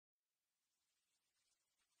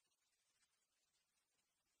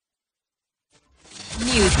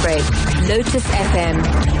Newsbreak, Lotus FM,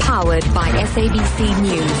 powered by SABC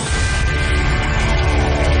News.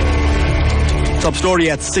 Top story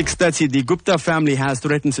at 6:30. The Gupta family has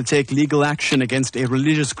threatened to take legal action against a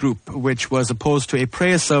religious group which was opposed to a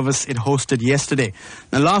prayer service it hosted yesterday.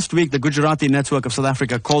 Now, last week, the Gujarati Network of South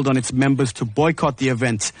Africa called on its members to boycott the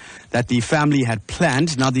event that the family had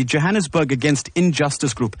planned. Now, the Johannesburg Against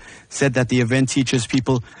Injustice group said that the event teaches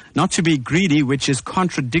people not to be greedy, which is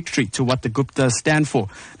contradictory to what the Guptas stand for.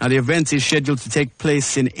 Now, the event is scheduled to take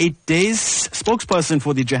place in 8 days. Spokesperson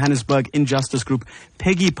for the Johannesburg Injustice group,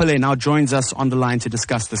 Peggy Pillay, now joins us on the line to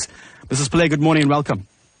discuss this. Mrs. Pillay, good morning and welcome.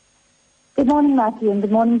 Good morning, Matthew, and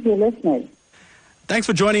good morning to your listeners. Thanks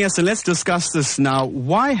for joining us, and let's discuss this now.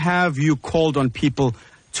 Why have you called on people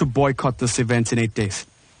to boycott this event in 8 days?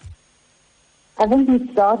 I think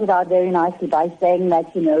we started out very nicely by saying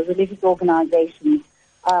that, religious organizations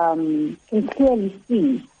can clearly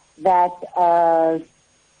see that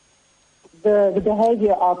the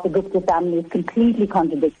behavior of the Gupta family is completely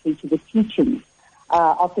contradictory to the teachings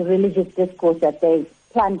of the religious discourse that they've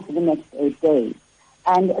planned for the next 8 days.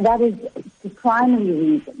 And that is the primary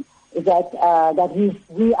reason is that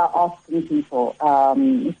we are asking people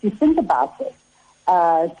to think about this,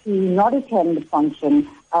 to not attend the function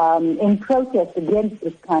in protest against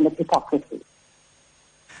this kind of hypocrisy.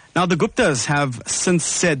 Now, the Guptas have since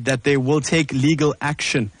said that they will take legal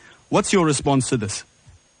action. What's your response to this?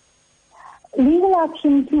 Legal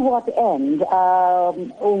action to what end?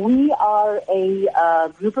 We are a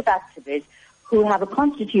group of activists who have a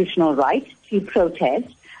constitutional right to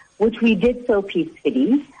protest, which we did so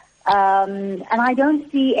peacefully. And I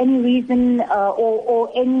don't see any reason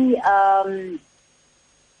or any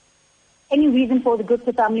reason for the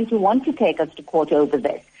Gupta family to want to take us to court over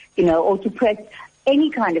this, or to press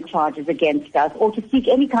any kind of charges against us or to seek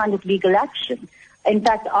any kind of legal action. In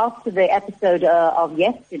fact, after the episode of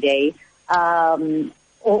yesterday,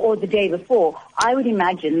 or the day before, I would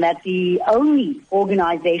imagine that the only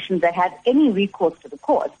organizations that have any recourse to the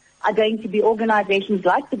court are going to be organizations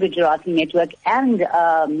like the Gujarati Network and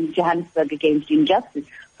Johannesburg Against Injustice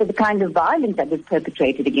for the kind of violence that was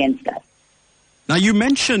perpetrated against us. Now, you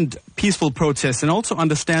mentioned peaceful protests and also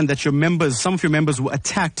understand that some of your members were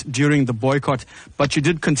attacked during the boycott, but you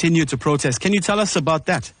did continue to protest. Can you tell us about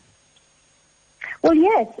that? Well,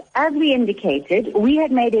 yes, as we indicated, we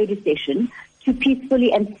had made a decision to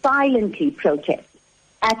peacefully and silently protest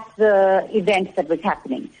at the event that was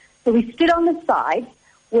happening. So we stood on the side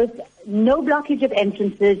with no blockage of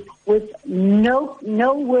entrances, with no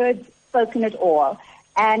words spoken at all,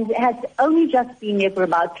 and had only just been there for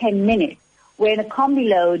about 10 minutes when a combi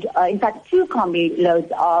load, in fact, 2 combi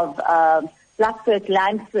loads of Black First,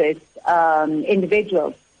 Land First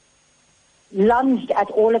individuals lunged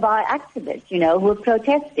at all of our activists, who were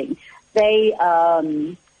protesting. They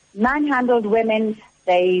manhandled women.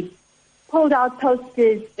 They pulled out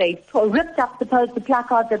posters. They ripped up the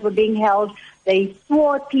placards that were being held. They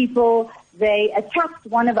swore at people. They attacked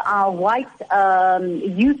one of our white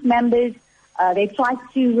youth members. They tried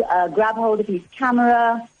to grab hold of his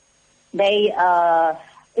camera. They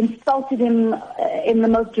insulted him in the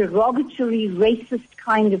most derogatory, racist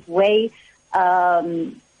kind of way.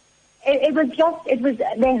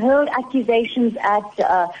 They hurled accusations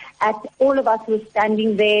at all of us who were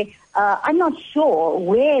standing there. I'm not sure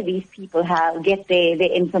where these people get their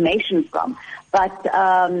information from, but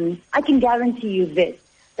I can guarantee you this,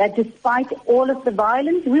 that despite all of the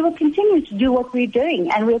violence, we will continue to do what we're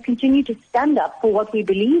doing, and we'll continue to stand up for what we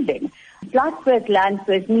believe in. Black First, Land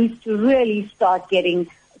First needs to really start getting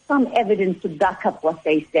some evidence to back up what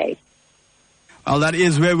they say. Well, that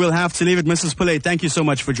is where we'll have to leave it. Mrs. Pillay, thank you so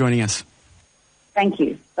much for joining us. Thank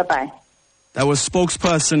you. Bye-bye. That was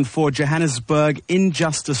spokesperson for Johannesburg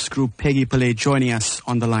Injustice Group, Peggy Pillay, joining us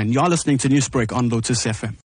on the line. You're listening to Newsbreak on Lotus FM.